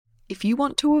if you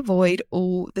want to avoid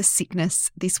all the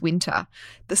sickness this winter,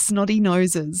 the snotty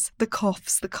noses, the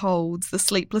coughs, the colds, the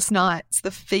sleepless nights, the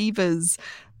fevers,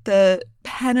 the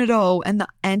Panadol and the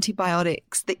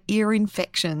antibiotics, the ear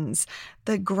infections,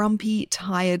 the grumpy,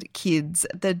 tired kids,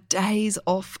 the days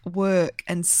off work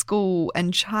and school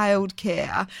and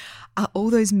childcare, are all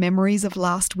those memories of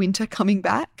last winter coming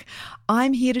back?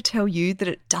 I'm here to tell you that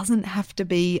it doesn't have to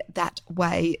be that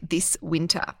way this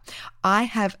winter. I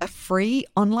have a free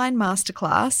online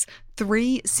masterclass,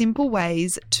 3 simple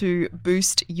ways to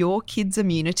boost your kids'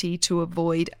 immunity to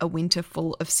avoid a winter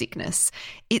full of sickness.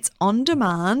 It's on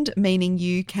demand, meaning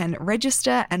you can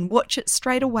register and watch it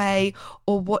straight away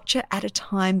or watch it at a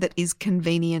time that is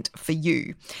convenient for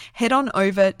you. Head on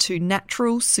over to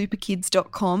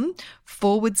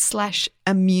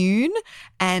naturalsuperkids.com/immune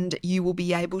and you will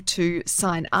be able to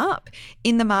sign up.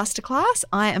 In the masterclass,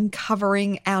 I am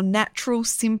covering our natural,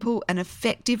 simple and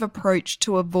effective approach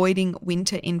to avoiding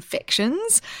winter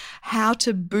infections, how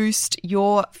to boost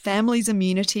your family's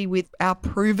immunity with our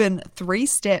proven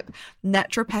 3-step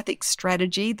naturopathic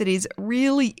strategy that is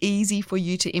really easy for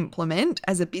you to implement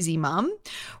as a busy mum.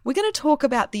 We're going to talk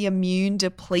about the immune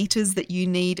depleters that you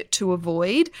need to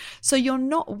avoid so you're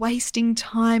not wasting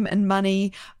time and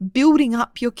money building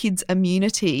up your kids'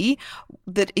 immunity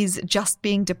that is just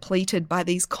being depleted by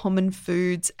these common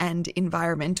foods and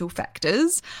environmental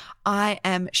factors. I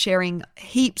am sharing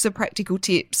heaps of practical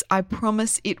tips. I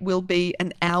promise it will be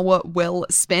an hour well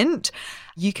spent.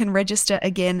 You can register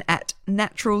again at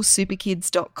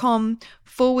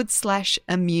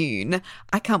naturalsuperkids.com/immune.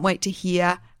 I can't wait to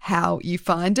hear how you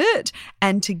find it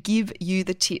and to give you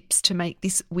the tips to make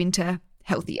this winter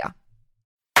healthier.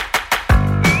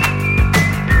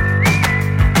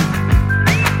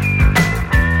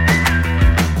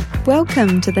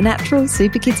 Welcome to the Natural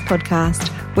Super Kids podcast,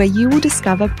 where you will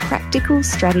discover practical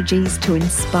strategies to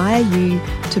inspire you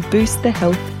to boost the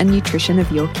health and nutrition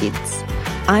of your kids.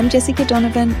 I'm Jessica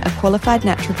Donovan, a qualified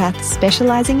naturopath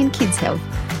specialising in kids' health,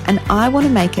 and I want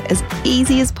to make it as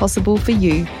easy as possible for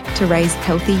you to raise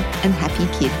healthy and happy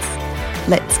kids.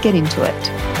 Let's get into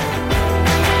it.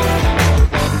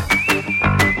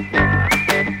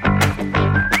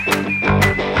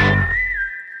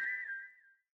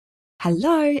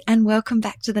 Hello and welcome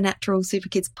back to the Natural Super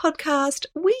Kids podcast.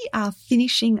 We are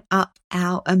finishing up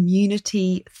our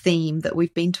immunity theme that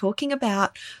we've been talking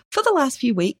about for the last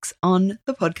few weeks on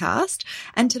the podcast.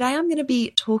 And today I'm going to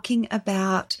be talking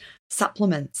about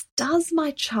supplements. Does my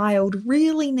child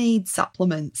really need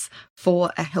supplements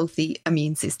for a healthy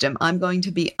immune system? I'm going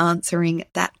to be answering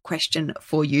that question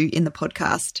for you in the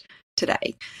podcast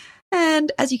today.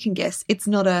 And as you can guess, it's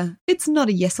not a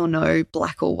yes or no,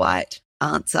 black or white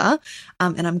answer,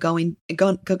 and I'm going to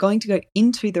go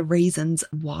into the reasons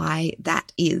why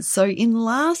that is. So in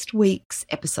last week's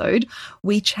episode,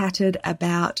 we chatted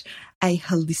about a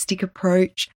holistic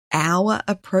approach, our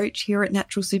approach here at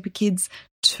Natural Super Kids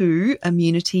to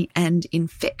immunity and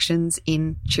infections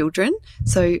in children.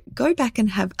 So go back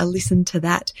and have a listen to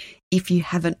that if you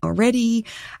haven't already.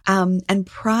 And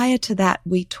prior to that,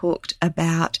 we talked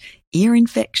about ear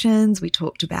infections. We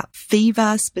talked about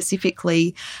fever,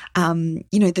 specifically,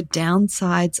 the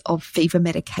downsides of fever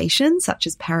medications such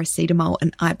as paracetamol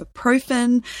and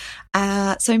ibuprofen.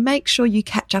 So make sure you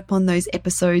catch up on those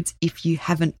episodes if you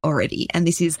haven't already. And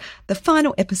this is the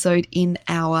final episode in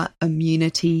our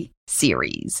immunity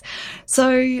series.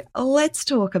 So let's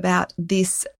talk about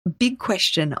this big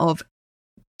question of,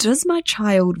 does my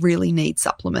child really need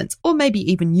supplements? Or maybe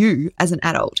even you as an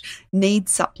adult need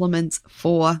supplements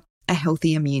for a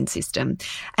healthy immune system?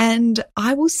 And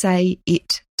I will say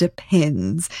it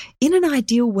depends. In an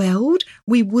ideal world,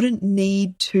 we wouldn't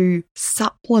need to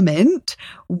supplement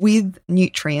with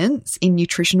nutrients in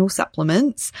nutritional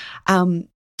supplements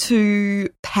to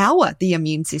power the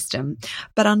immune system.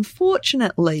 But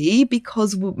unfortunately,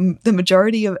 because the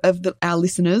majority of our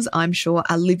listeners, I'm sure,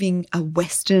 are living a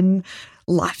Western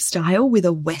lifestyle with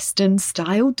a Western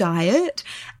style diet,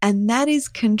 and that is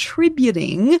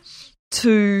contributing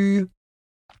to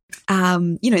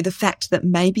the fact that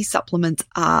maybe supplements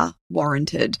are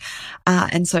warranted.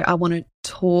 And so I want to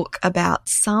talk about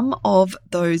some of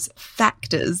those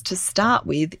factors to start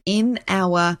with in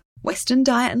our Western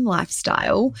diet and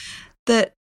lifestyle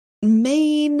that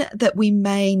mean that we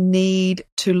may need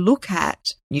to look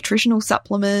at nutritional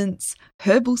supplements,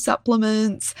 herbal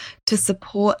supplements to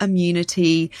support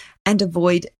immunity and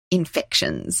avoid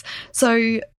infections.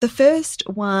 So the first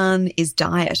one is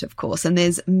diet, of course, and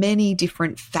there's many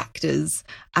different factors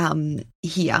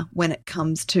here when it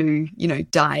comes to,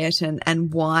 diet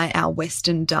and why our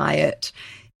Western diet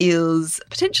is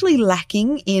potentially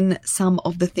lacking in some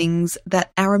of the things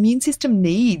that our immune system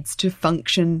needs to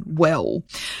function well.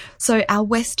 So our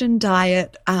Western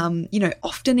diet,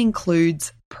 often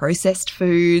includes processed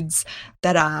foods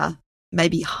that are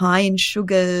maybe high in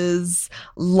sugars,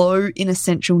 low in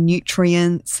essential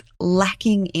nutrients,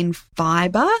 lacking in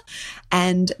fiber.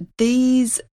 And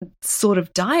these sort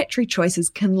of dietary choices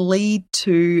can lead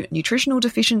to nutritional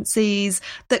deficiencies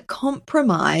that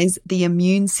compromise the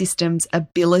immune system's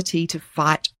ability to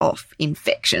fight off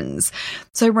infections.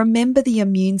 So remember, the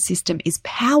immune system is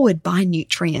powered by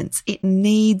nutrients. It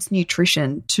needs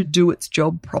nutrition to do its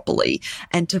job properly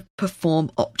and to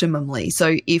perform optimally.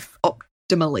 So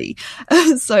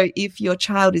if your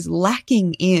child is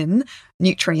lacking in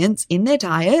nutrients in their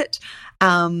diet,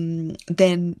 then,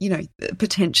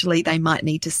 potentially they might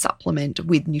need to supplement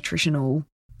with nutritional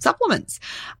supplements,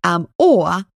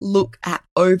 or look at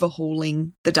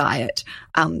overhauling the diet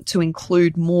to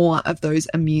include more of those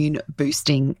immune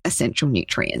boosting essential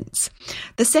nutrients.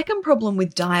 The second problem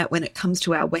with diet when it comes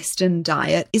to our Western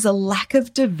diet is a lack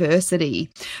of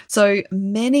diversity. So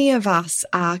many of us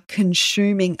are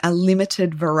consuming a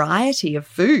limited variety of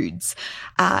foods.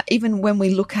 Even when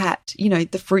we look at,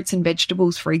 the fruits and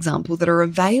vegetables, for example, that are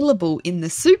available in the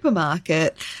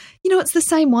supermarket, it's the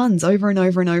same ones over and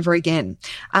over and over again.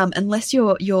 Unless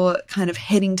you're kind of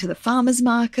heading to the farmer's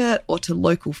market or to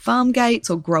local farm gates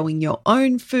or growing your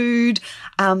own food,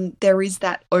 there is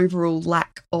that overall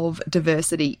lack of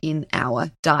diversity in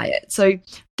our diet. So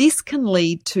this can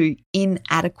lead to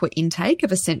inadequate intake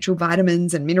of essential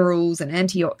vitamins and minerals and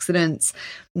antioxidants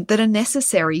that are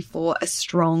necessary for a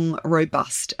strong,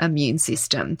 robust immune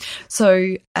system.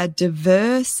 So a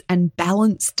diverse and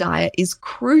balanced diet is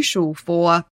crucial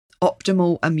for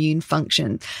optimal immune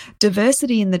function.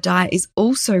 Diversity in the diet is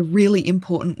also really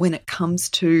important when it comes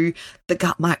to the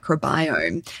gut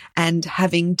microbiome and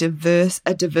having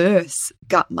a diverse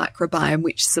gut microbiome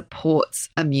which supports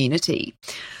immunity.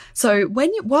 So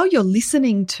while you're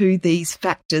listening to these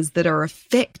factors that are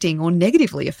affecting or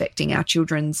negatively affecting our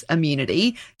children's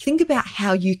immunity, think about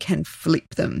how you can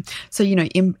flip them. So,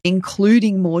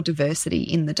 including more diversity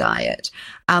in the diet,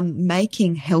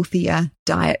 making healthier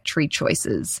dietary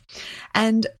choices.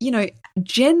 And,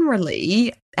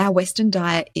 generally our Western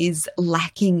diet is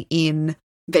lacking in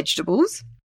vegetables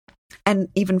and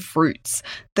even fruits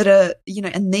that are,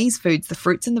 and these foods, the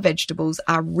fruits and the vegetables,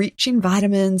 are rich in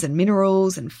vitamins and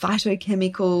minerals and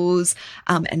phytochemicals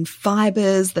and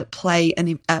fibers that play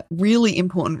a really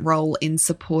important role in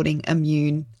supporting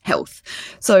immune health.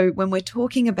 So when we're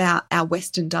talking about our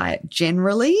Western diet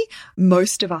generally,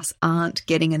 most of us aren't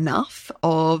getting enough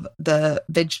of the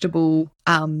vegetables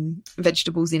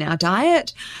in our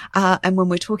diet. And when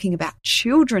we're talking about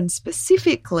children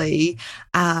specifically,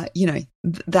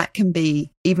 that can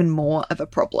be even more of a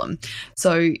problem.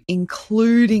 So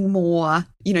including more,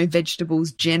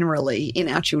 vegetables generally in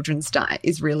our children's diet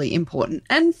is really important,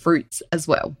 and fruits as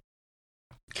well.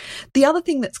 The other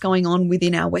thing that's going on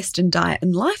within our Western diet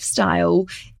and lifestyle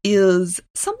is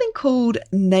something called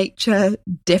nature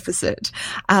deficit.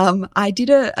 I did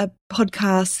a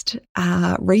podcast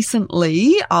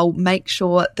recently. I'll make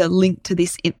sure the link to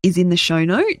this is in the show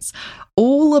notes,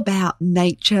 all about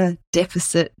nature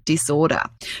deficit disorder.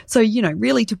 So,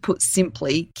 really to put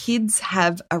simply, kids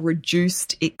have a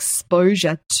reduced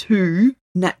exposure to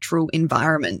natural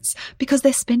environments because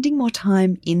they're spending more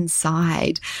time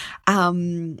inside.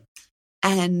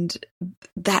 And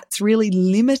that's really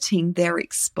limiting their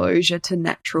exposure to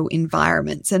natural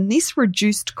environments. And this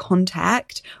reduced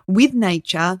contact with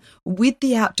nature, with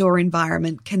the outdoor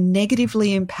environment, can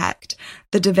negatively impact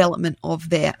the development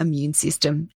of their immune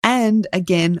system and,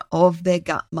 again, of their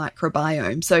gut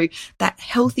microbiome. So that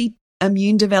healthy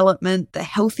immune development, the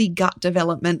healthy gut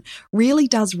development, really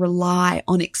does rely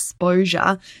on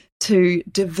exposure to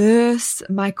diverse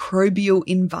microbial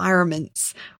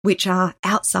environments which are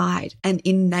outside and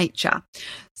in nature.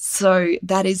 So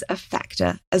that is a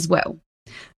factor as well.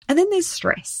 And then there's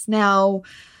stress. Now,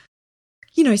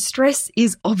 stress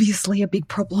is obviously a big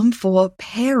problem for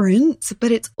parents,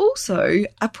 but it's also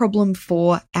a problem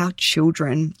for our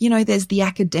children. There's the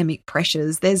academic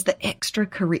pressures, there's the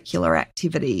extracurricular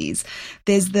activities,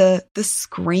 there's the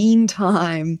screen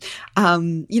time,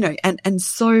 and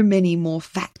so many more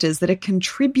factors that are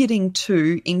contributing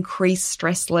to increased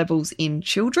stress levels in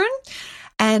children.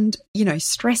 And,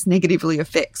 stress negatively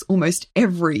affects almost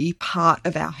every part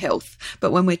of our health.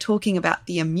 But when we're talking about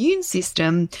the immune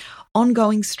system,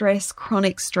 ongoing stress,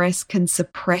 chronic stress can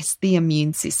suppress the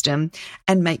immune system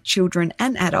and make children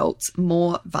and adults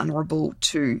more vulnerable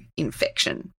to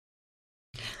infection.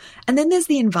 And then there's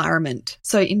the environment.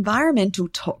 So environmental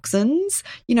toxins,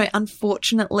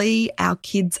 unfortunately, our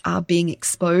kids are being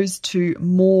exposed to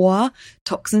more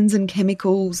toxins and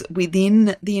chemicals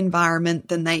within the environment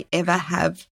than they ever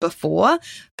have before,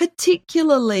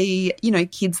 particularly,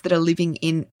 kids that are living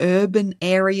in urban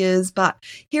areas. But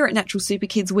here at Natural Super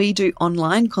Kids, we do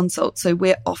online consults. So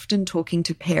we're often talking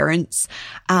to parents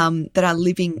that are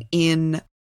living in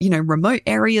remote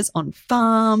areas on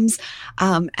farms.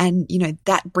 And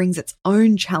that brings its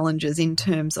own challenges in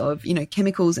terms of,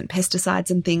 chemicals and pesticides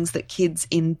and things that kids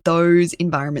in those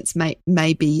environments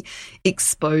may be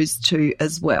exposed to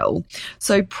as well.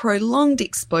 So prolonged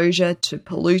exposure to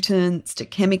pollutants, to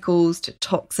chemicals, to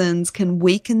toxins can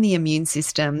weaken the immune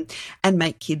system and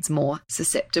make kids more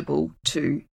susceptible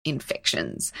to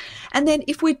infections. And then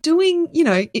if we're doing,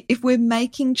 if we're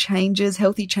making changes,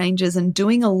 healthy changes, and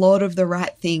doing a lot of the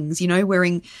right things,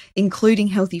 we're including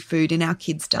healthy food in our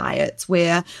kids' diets,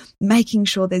 we're making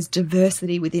sure there's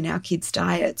diversity within our kids'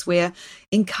 diets, we're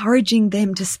encouraging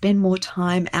them to spend more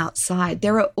time outside.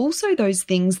 There are also those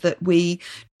things that we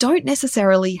don't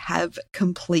necessarily have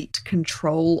complete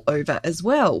control over as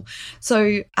well.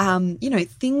 So,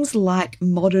 things like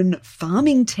modern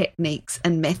farming techniques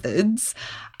and methods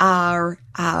are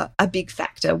a big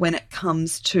factor when it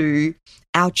comes to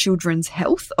our children's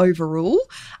health overall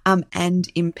and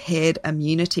impaired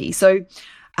immunity. So,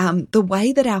 the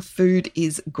way that our food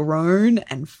is grown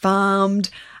and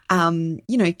farmed,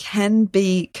 can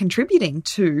be contributing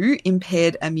to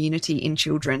impaired immunity in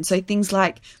children. So things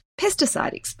like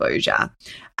pesticide exposure,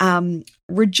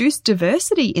 reduced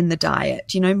diversity in the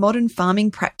diet. Modern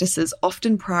farming practices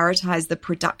often prioritize the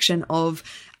production of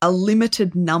a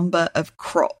limited number of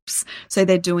crops. So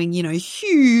they're doing,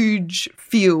 huge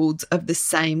fields of the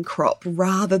same crop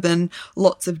rather than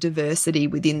lots of diversity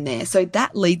within there. So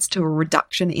that leads to a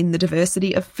reduction in the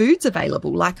diversity of foods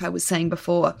available, like I was saying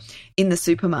before, in the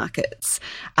supermarkets.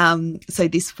 So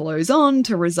this flows on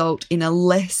to result in a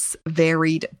less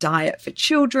varied diet for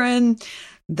children.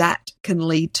 That can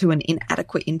lead to an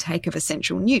inadequate intake of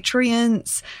essential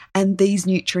nutrients, and these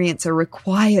nutrients are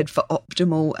required for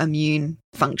optimal immune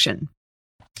function.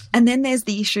 And then there's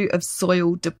the issue of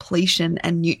soil depletion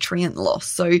and nutrient loss.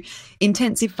 So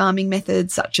intensive farming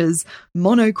methods such as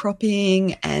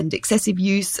monocropping and excessive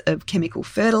use of chemical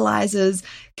fertilizers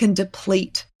can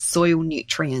deplete soil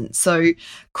nutrients. So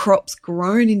crops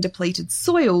grown in depleted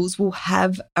soils will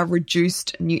have a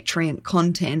reduced nutrient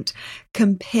content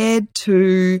compared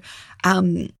to,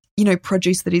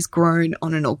 produce that is grown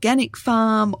on an organic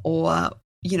farm or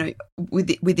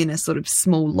within a sort of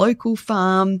small local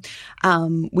farm,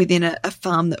 within a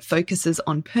farm that focuses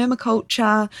on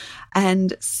permaculture.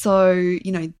 And so,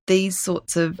 these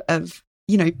sorts of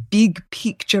big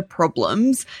picture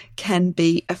problems can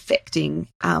be affecting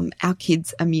our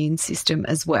kids' immune system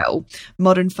as well.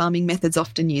 Modern farming methods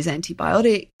often use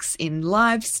antibiotics in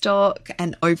livestock,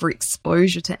 and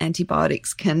overexposure to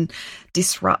antibiotics can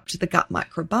disrupt the gut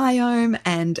microbiome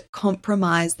and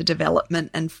compromise the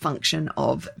development and function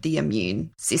of the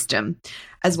immune system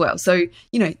as well. So,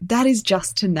 that is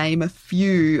just to name a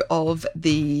few of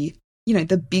the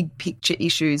big picture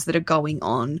issues that are going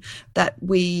on that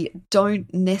we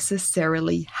don't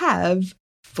necessarily have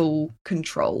full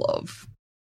control of.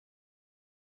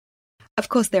 Of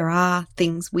course, there are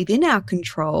things within our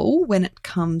control when it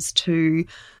comes to,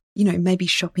 maybe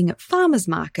shopping at farmers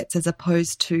markets as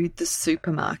opposed to the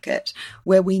supermarket,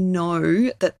 where we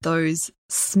know that those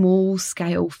small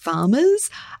scale farmers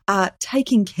are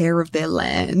taking care of their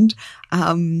land,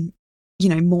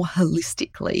 more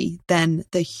holistically than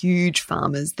the huge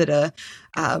farmers that are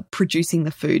producing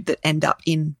the food that end up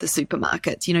in the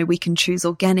supermarkets. We can choose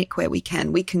organic where we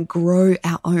can. We can grow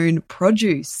our own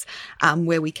produce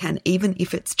where we can, even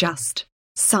if it's just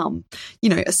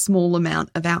a small amount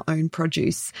of our own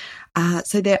produce.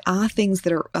 So there are things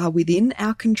that are within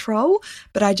our control,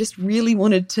 but I just really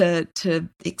wanted to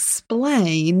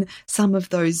explain some of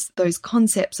those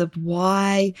concepts of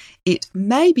why it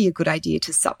may be a good idea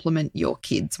to supplement your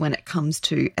kids when it comes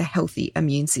to a healthy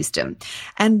immune system.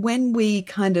 And when we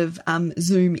kind of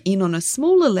zoom in on a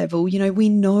smaller level, we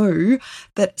know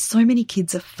that so many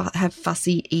kids have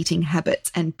fussy eating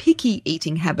habits and picky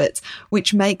eating habits,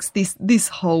 which makes this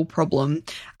whole problem,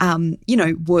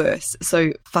 worse.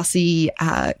 So fussy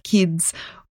kids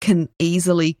can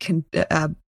easily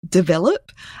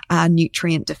develop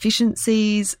nutrient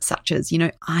deficiencies such as,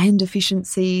 iron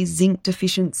deficiency, zinc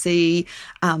deficiency,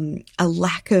 a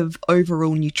lack of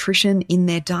overall nutrition in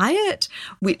their diet,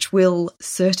 which will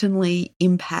certainly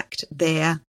impact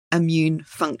their immune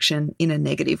function in a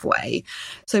negative way.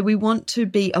 So we want to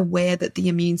be aware that the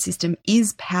immune system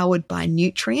is powered by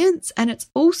nutrients, and it's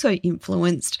also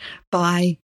influenced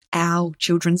by our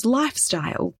children's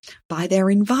lifestyle, by their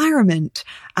environment,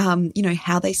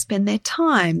 how they spend their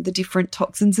time, the different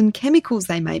toxins and chemicals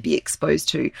they may be exposed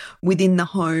to within the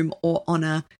home or on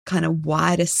a kind of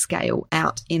wider scale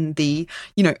out in the,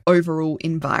 overall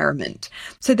environment.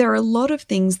 So there are a lot of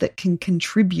things that can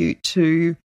contribute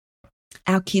to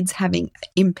our kids having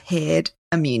impaired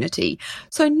immunity.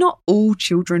 So not all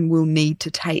children will need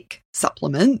to take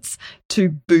supplements to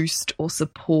boost or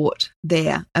support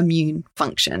their immune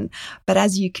function. But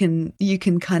as you can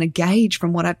kind of gauge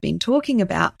from what I've been talking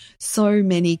about, so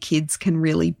many kids can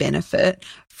really benefit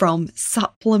from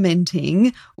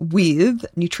supplementing with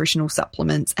nutritional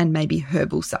supplements and maybe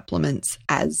herbal supplements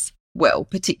as well,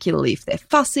 particularly if they're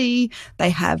fussy, they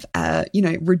have a,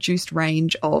 reduced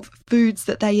range of foods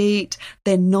that they eat.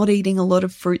 They're not eating a lot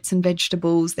of fruits and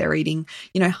vegetables. They're eating,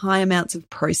 high amounts of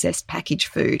processed packaged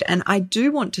food. And I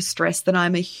do want to stress that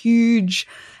I'm a huge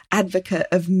advocate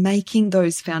of making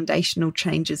those foundational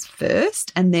changes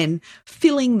first and then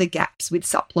filling the gaps with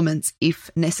supplements if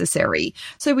necessary.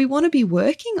 So we want to be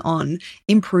working on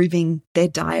improving their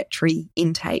dietary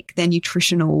intake, their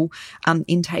nutritional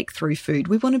intake through food.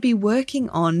 We want to be working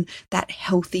on that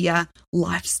healthier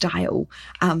lifestyle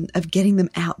of getting them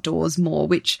outdoors more,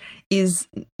 which is,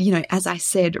 as I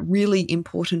said, really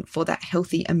important for that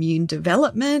healthy immune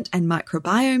development and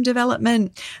microbiome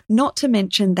development, not to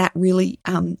mention that really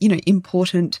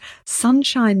important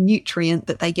sunshine nutrient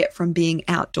that they get from being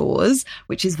outdoors,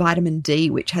 which is vitamin D,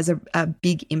 which has a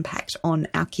big impact on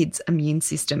our kids' immune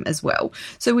system as well.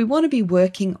 So we want to be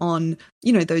working on,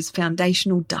 those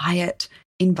foundational diet,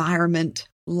 environment,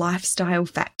 lifestyle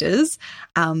factors,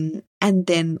 and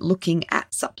then looking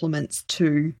at supplements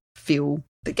to fill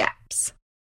the gaps.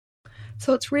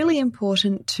 So it's really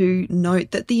important to note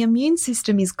that the immune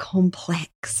system is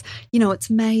complex. It's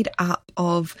made up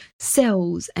of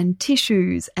cells and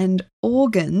tissues and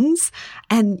organs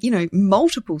and,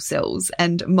 multiple cells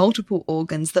and multiple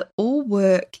organs that all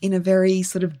work in a very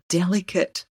sort of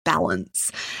delicate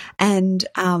balance. And,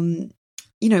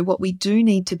 what we do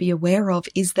need to be aware of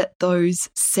is that those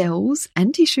cells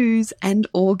and tissues and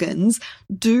organs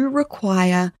do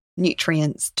require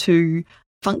nutrients to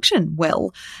function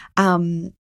well.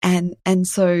 And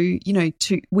so,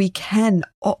 we can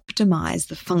optimize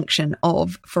the function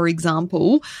of, for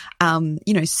example,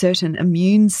 certain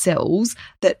immune cells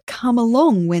that come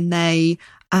along when they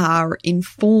are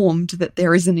informed that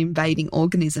there is an invading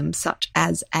organism, such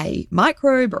as a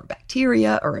microbe or a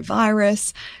bacteria or a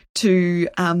virus, to,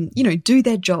 do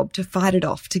their job, to fight it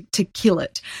off, to kill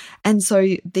it. And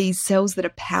so these cells that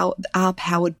are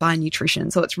powered by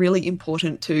nutrition. So it's really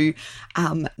important to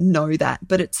know that,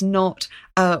 but it's not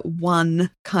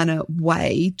one kind of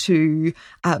way to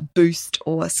boost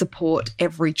or support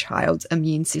every child's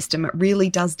immune system. It really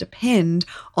does depend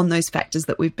on those factors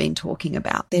that we've been talking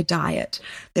about: their diet,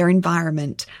 their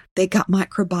environment, their gut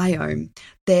microbiome,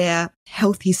 their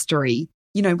health history,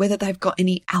 whether they've got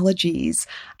any allergies,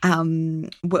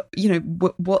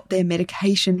 what their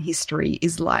medication history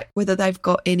is like, whether they've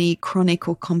got any chronic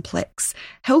or complex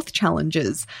health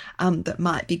challenges that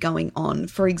might be going on.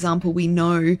 For example, we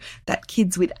know that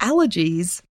kids with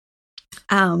allergies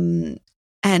and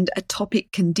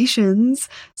atopic conditions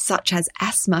such as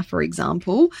asthma, for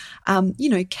example,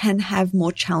 can have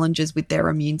more challenges with their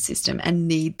immune system and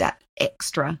need that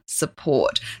extra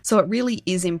support. So it really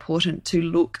is important to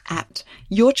look at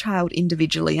your child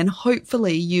individually, and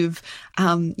hopefully you've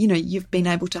been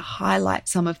able to highlight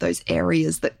some of those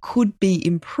areas that could be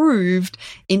improved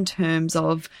in terms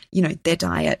of, their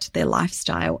diet, their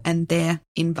lifestyle, and their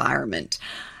environment.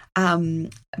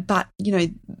 But,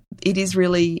 it is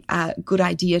really a good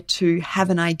idea to have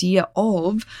an idea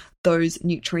of those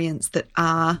nutrients that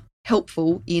are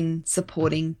helpful in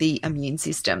supporting the immune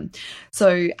system.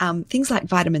 So things like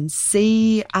vitamin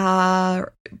C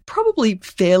are probably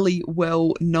fairly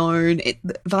well known.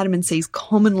 Vitamin C is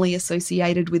commonly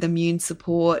associated with immune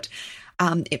support.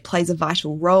 It plays a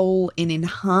vital role in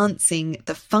enhancing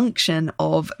the function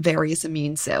of various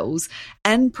immune cells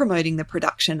and promoting the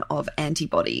production of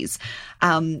antibodies.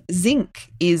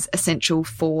 Zinc is essential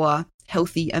for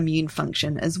healthy immune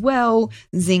function as well.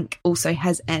 Zinc also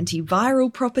has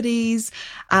antiviral properties.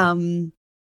 And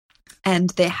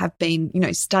there have been,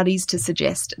 studies to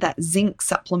suggest that zinc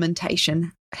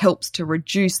supplementation helps to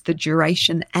reduce the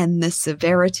duration and the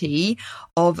severity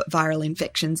of viral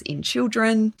infections in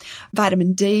children.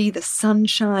 Vitamin D, the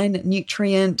sunshine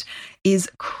nutrient, is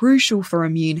crucial for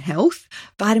immune health.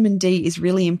 Vitamin D is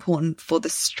really important for the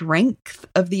strength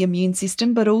of the immune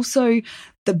system, but also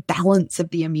the balance of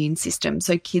the immune system.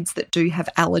 So kids that do have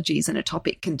allergies and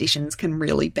atopic conditions can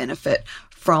really benefit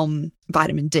from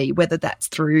vitamin D, whether that's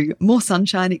through more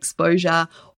sunshine exposure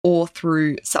or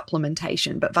through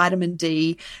supplementation. But vitamin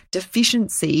D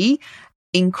deficiency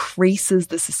increases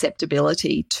the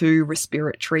susceptibility to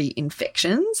respiratory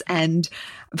infections, and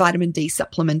vitamin D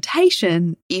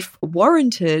supplementation, if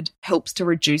warranted, helps to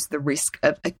reduce the risk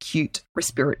of acute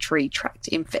respiratory tract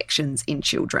infections in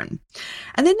children.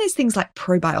 And then there's things like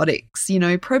probiotics. You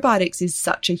know, probiotics is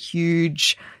such a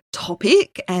huge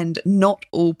topic, and not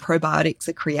all probiotics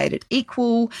are created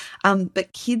equal.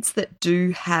 But kids that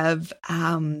do have,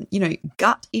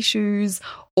 gut issues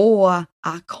or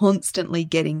are constantly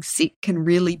getting sick can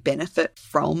really benefit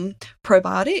from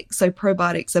probiotics. So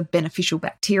probiotics are beneficial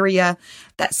bacteria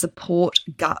that support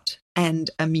gut and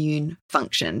immune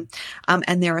function.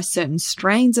 And there are certain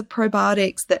strains of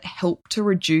probiotics that help to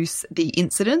reduce the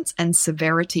incidence and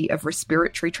severity of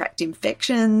respiratory tract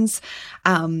infections,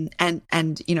 and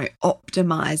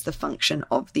optimize the function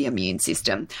of the immune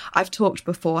system. I've talked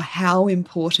before how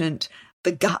important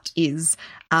the gut is,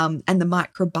 and the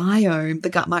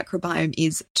gut microbiome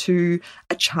is to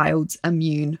a child's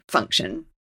immune function.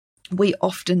 We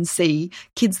often see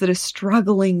kids that are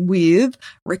struggling with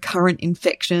recurrent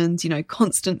infections,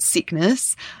 constant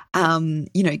sickness,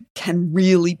 can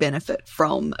really benefit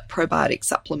from probiotic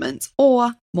supplements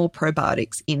or more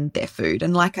probiotics in their food.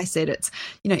 And like I said, it's,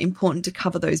 important to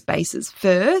cover those bases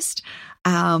first,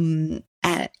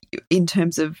 in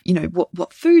terms of,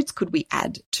 what foods could we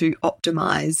add to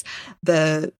optimize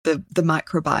the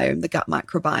microbiome, the gut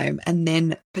microbiome, and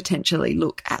then potentially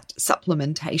look at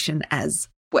supplementation as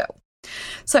well.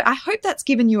 So I hope that's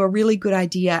given you a really good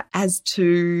idea as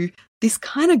to this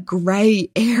kind of grey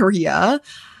area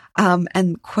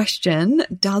and question,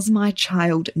 does my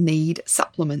child need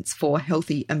supplements for a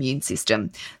healthy immune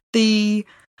system? The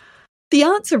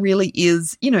answer really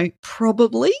is,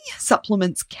 probably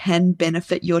supplements can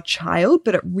benefit your child,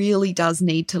 but it really does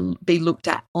need to be looked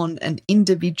at on an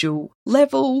individual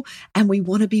level. And we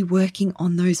want to be working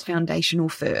on those foundational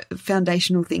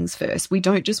things first. We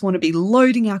don't just want to be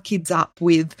loading our kids up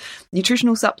with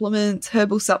nutritional supplements,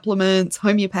 herbal supplements,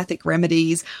 homeopathic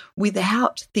remedies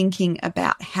without thinking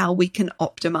about how we can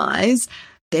optimize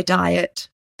their diet,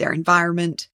 their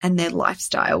environment, and their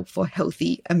lifestyle for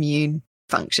healthy immune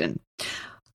function.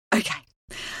 Okay,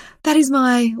 that is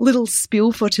my little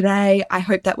spiel for today. I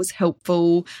hope that was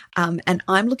helpful, and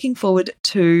I'm looking forward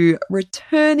to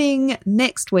returning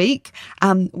next week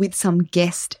with some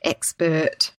guest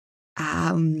expert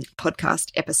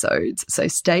podcast episodes. So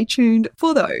stay tuned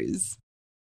for those.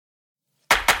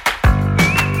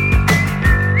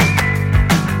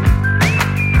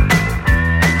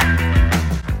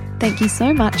 Thank you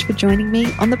so much for joining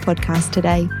me on the podcast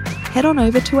today. Head on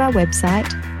over to our website,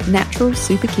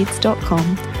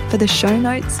 naturalsuperkids.com, for the show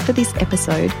notes for this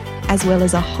episode, as well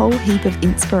as a whole heap of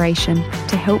inspiration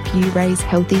to help you raise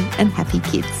healthy and happy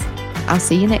kids. I'll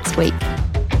see you next week.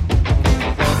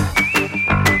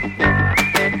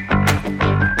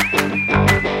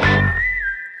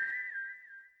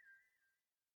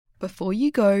 Before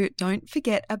you go, don't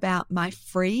forget about my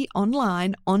free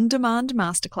online on-demand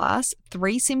masterclass,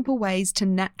 3 simple ways to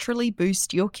naturally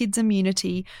boost your kids'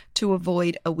 immunity to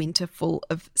avoid a winter full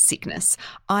of sickness.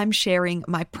 I'm sharing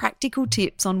my practical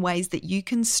tips on ways that you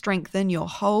can strengthen your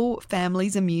whole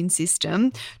family's immune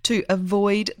system to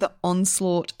avoid the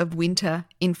onslaught of winter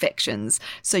infections,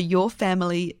 so your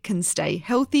family can stay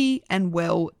healthy and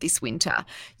well this winter.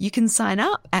 You can sign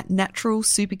up at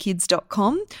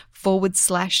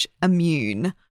naturalsuperkids.com/immune.